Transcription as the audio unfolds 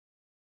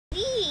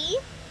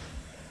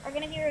are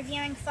going to be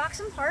reviewing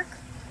Foxon Park.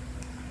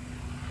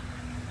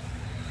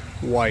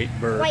 White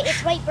birch.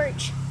 It's white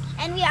birch.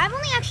 And I've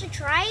only actually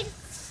tried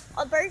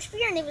a birch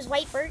beer, and it was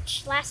white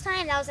birch last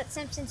time. That was at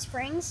Simpson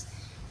Springs.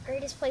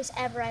 Greatest place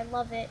ever. I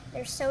love it.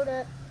 Their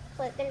soda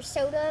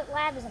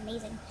lab is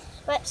amazing.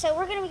 But so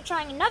we're going to be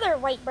trying another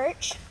white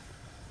birch.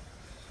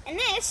 And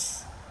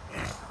this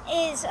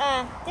is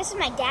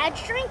my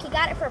dad's drink. He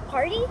got it for a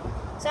party.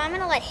 So I'm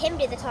going to let him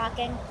do the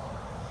talking.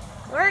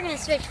 We're going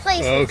to switch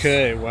places.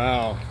 Okay,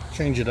 wow.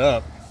 Change it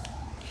up.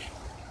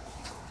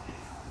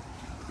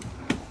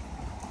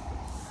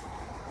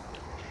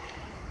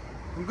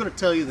 I'm going to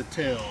tell you the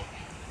tale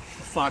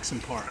of Foxon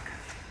Park.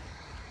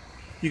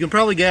 You can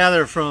probably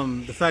gather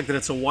from the fact that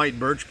it's a white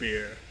birch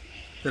beer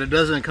that it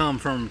doesn't come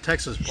from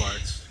Texas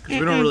parts, because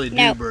we don't really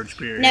do birch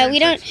beer. No, we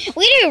don't.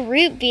 We do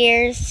root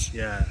beers.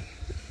 Yeah.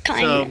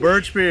 So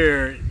birch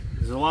beer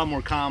is a lot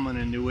more common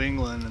in New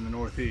England and the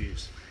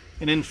Northeast.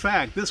 And in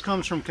fact, this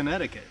comes from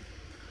Connecticut.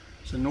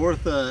 So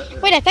north.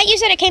 Wait, I thought you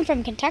said it came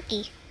from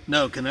Kentucky.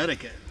 No,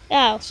 Connecticut.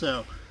 Oh.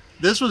 So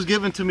this was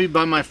given to me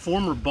by my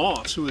former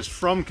boss, who is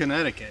from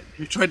Connecticut,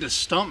 who tried to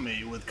stump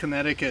me with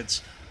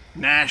Connecticut's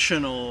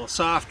national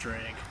soft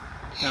drink,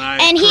 and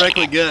I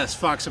correctly guessed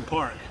Foxon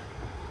Park.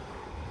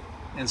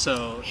 And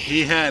so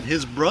he had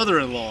his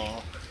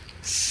brother-in-law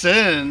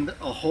send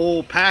a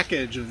whole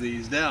package of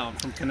these down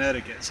from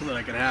Connecticut so that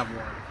I could have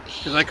one,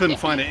 because I couldn't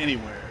find it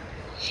anywhere.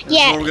 And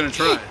yeah. So we're gonna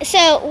try it.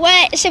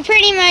 So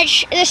pretty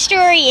much the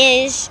story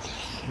is,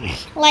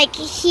 like,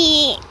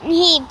 he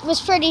was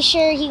pretty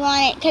sure he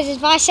wanted, because his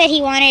boss said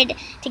he wanted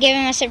to give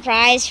him a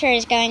surprise for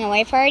his going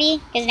away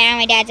party, because now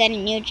my dad's at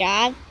a new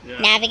job,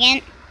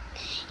 Navigant.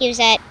 He was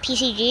at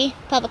PCG,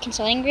 Public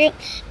Consulting Group,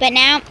 but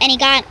now,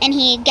 and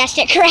he guessed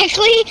it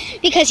correctly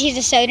because he's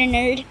a soda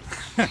nerd.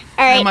 All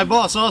right. And my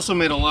boss also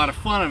made a lot of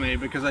fun of me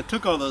because I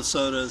took all those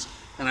sodas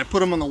and I put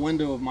them on the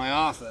window of my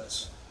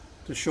office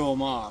to show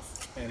them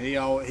off, and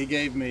he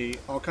gave me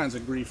all kinds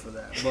of grief for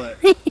that. But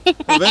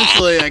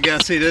eventually, I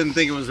guess he didn't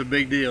think it was a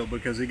big deal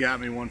because he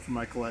got me one for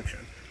my collection.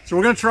 So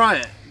we're gonna try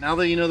it now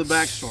that you know the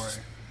backstory.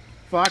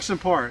 Foxon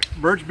Park.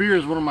 Birch beer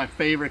is one of my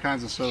favorite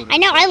kinds of sodas. I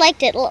know, I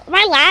liked it.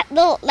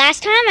 The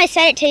last time I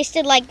said it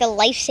tasted like the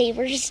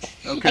Lifesavers.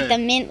 Okay. Like the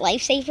mint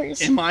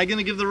Lifesavers. Am I going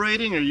to give the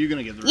rating, or are you going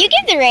to give the rating? You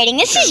give the rating.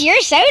 This is your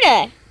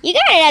soda. You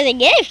got it as a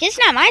gift. It's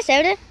not my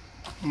soda.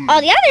 All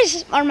the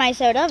others are my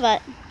soda,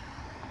 but...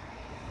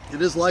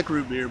 It is like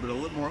root beer, but a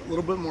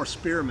little bit more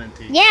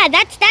spearminty. Yeah,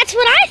 that's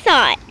what I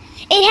thought.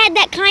 It had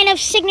that kind of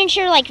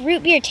signature, like,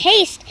 root beer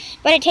taste,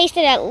 but it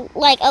tasted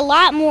like a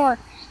lot more...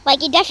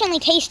 Like, it definitely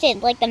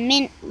tasted like the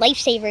mint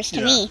Lifesavers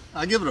to me.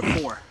 I give it a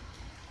 4.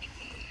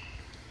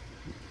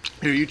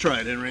 Here, you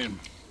try it, Henry.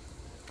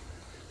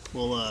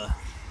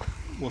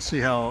 We'll see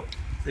how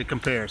it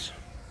compares.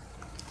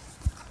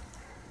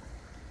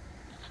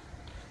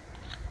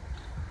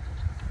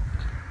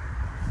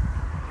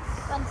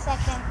 One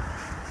second.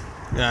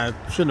 Yeah,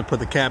 I shouldn't have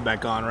put the cap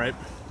back on, right?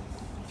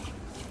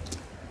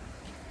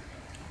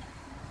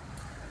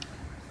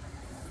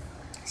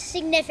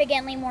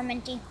 Significantly more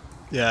minty.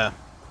 Yeah.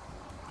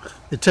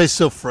 It tastes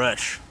so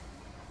fresh.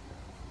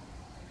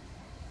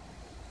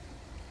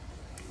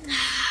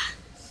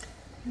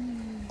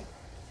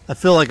 I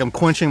feel like I'm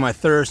quenching my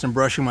thirst and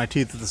brushing my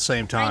teeth at the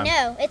same time. I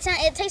know.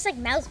 It tastes like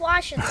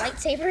mouthwash and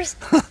lightsabers.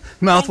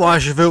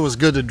 Mouthwash if it was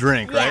good to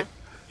drink, right?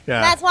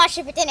 Yeah. Mouthwash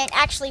if it didn't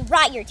actually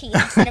rot your teeth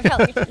instead of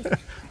help your teeth.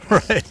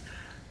 Right.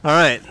 All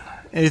right.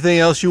 Anything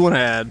else you want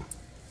to add?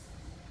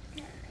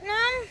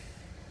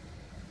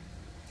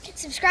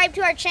 Subscribe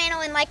to our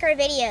channel and like our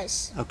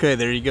videos. Okay,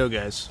 there you go,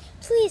 guys.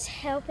 Please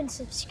help and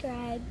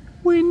subscribe.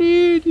 We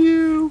need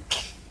you.